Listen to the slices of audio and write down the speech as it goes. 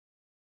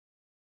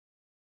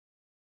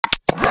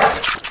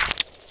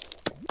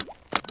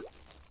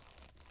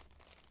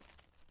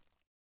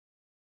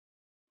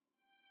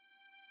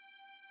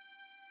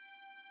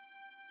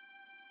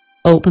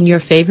Open your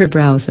favorite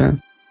browser.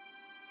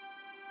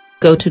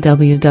 Go to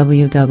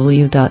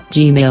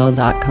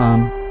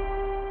www.gmail.com.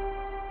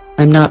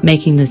 I'm not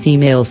making this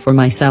email for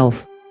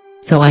myself,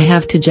 so I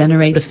have to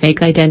generate a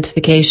fake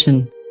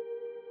identification.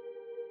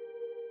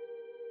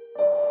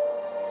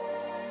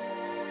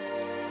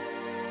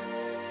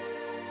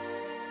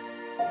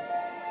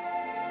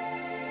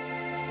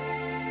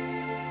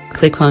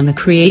 Click on the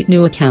Create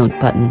New Account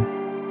button.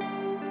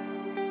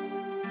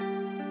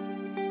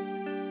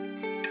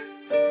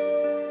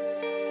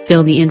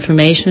 Fill the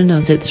information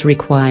as it's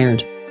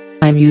required.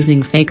 I'm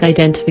using fake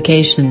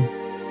identification,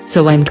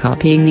 so I'm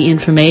copying the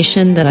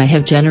information that I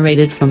have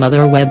generated from other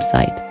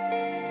website.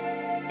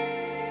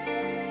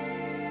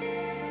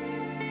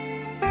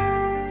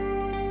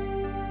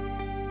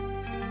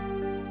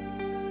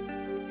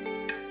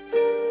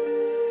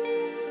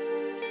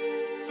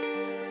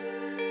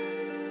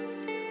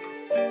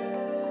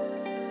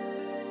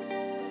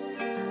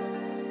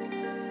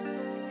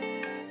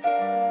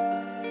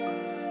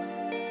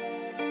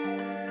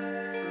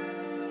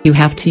 You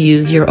have to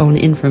use your own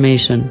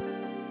information.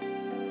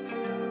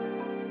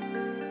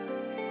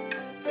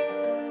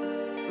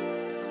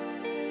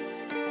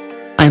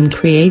 I'm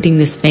creating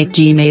this fake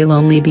Gmail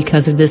only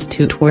because of this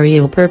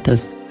tutorial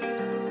purpose.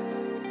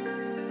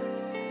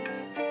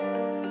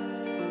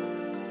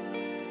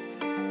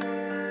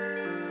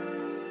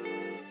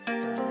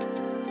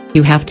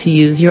 You have to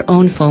use your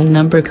own phone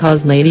number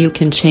cause later you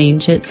can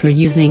change it for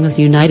using as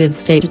United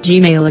States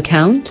Gmail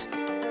account.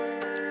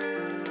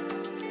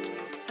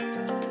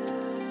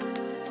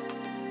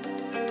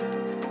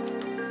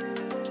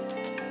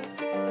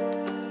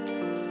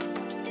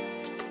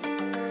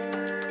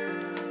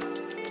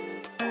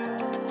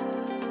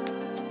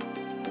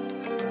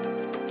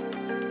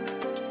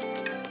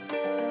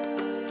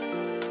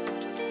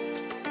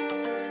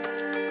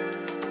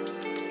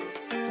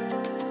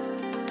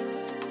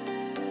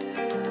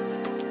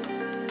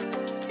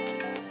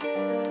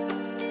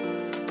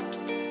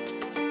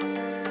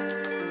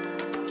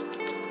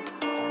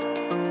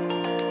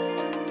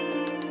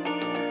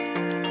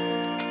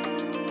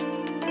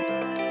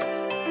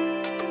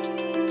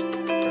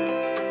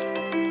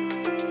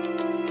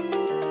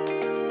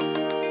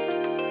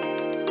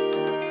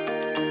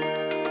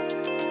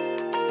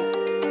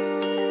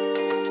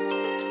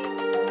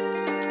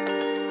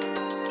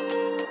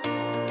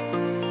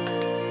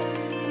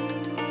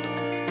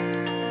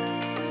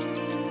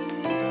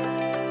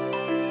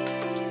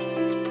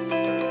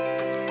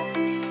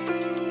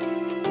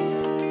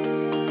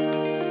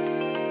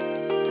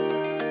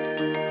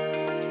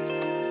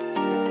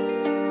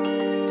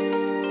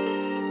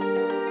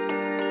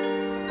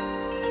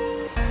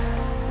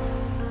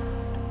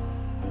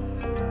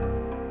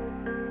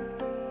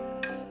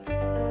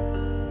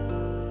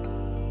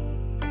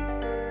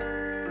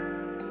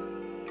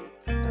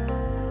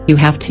 You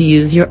have to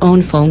use your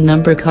own phone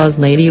number cause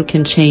later you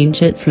can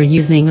change it for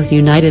using as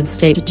United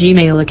States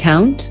Gmail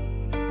account.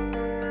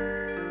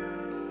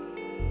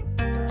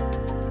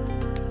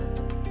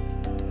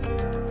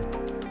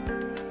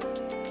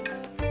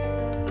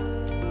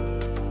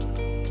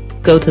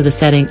 Go to the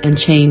setting and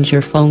change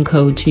your phone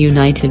code to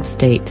United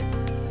States.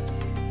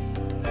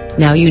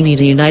 Now you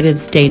need a United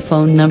States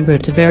phone number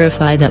to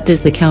verify that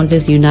this account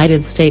is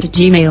United States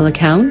Gmail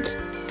account.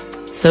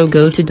 So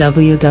go to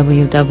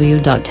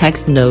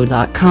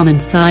www.textno.com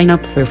and sign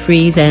up for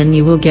free, then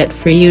you will get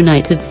free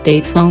United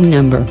States phone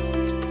number.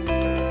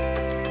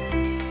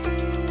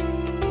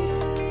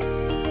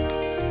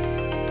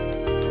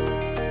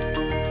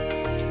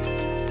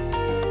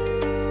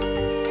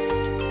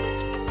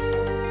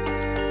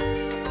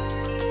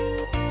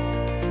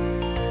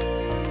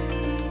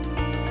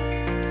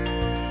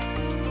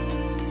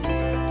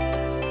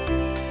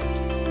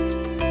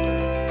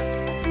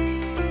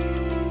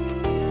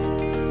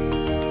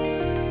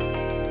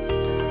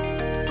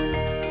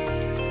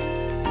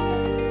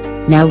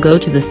 Now go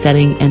to the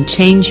setting and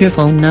change your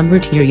phone number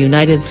to your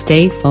United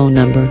States phone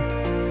number.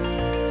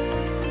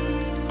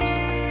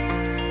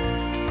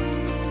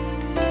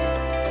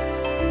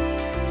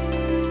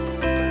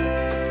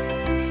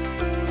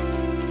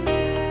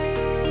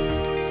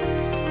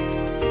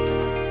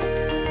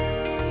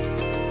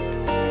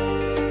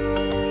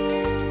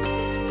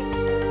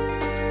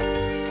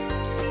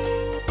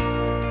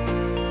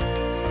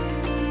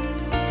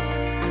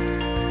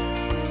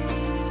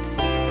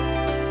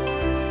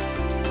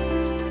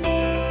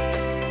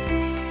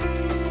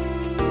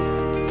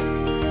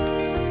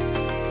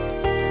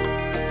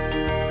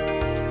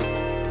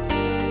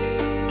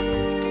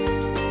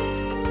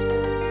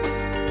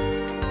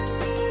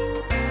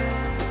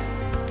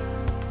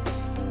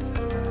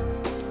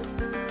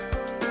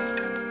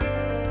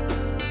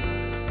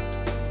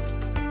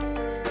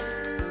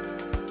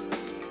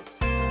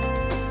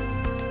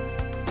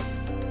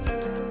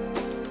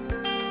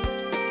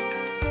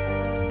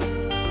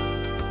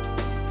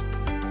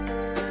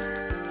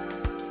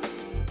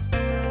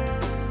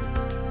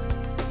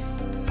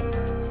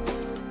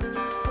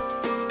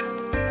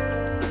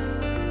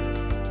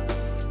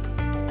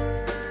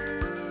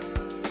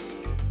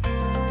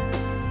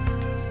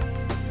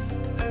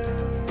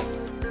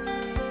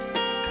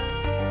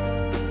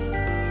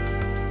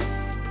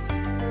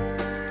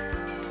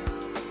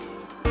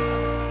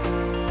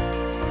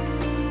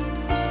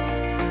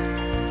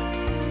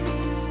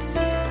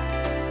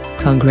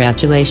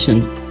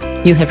 Congratulations!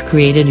 You have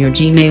created your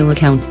Gmail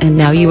account and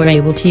now you are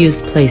able to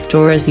use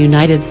Playstore as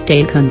United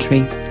States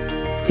country.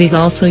 Please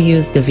also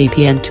use the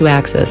VPN to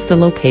access the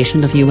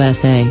location of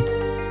USA.